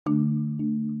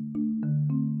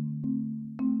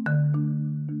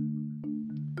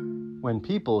When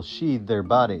people sheathe their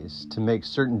bodies to make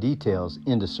certain details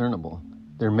indiscernible,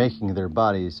 they're making their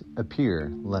bodies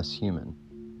appear less human.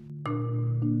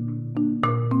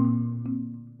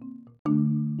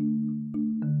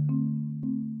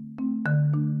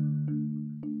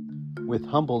 With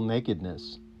humble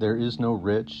nakedness, there is no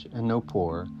rich and no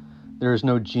poor, there is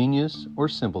no genius or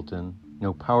simpleton,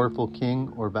 no powerful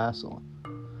king or vassal.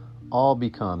 All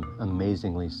become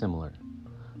amazingly similar.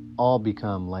 All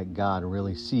become like God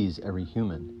really sees every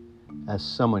human, as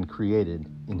someone created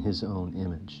in his own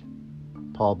image.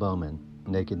 Paul Bowman,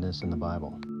 Nakedness in the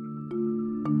Bible.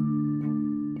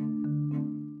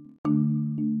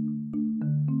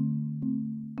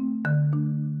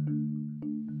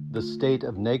 The state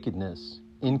of nakedness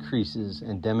increases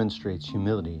and demonstrates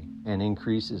humility and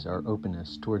increases our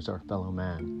openness towards our fellow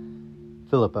man.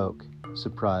 Philip Oak,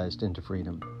 Surprised into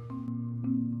Freedom.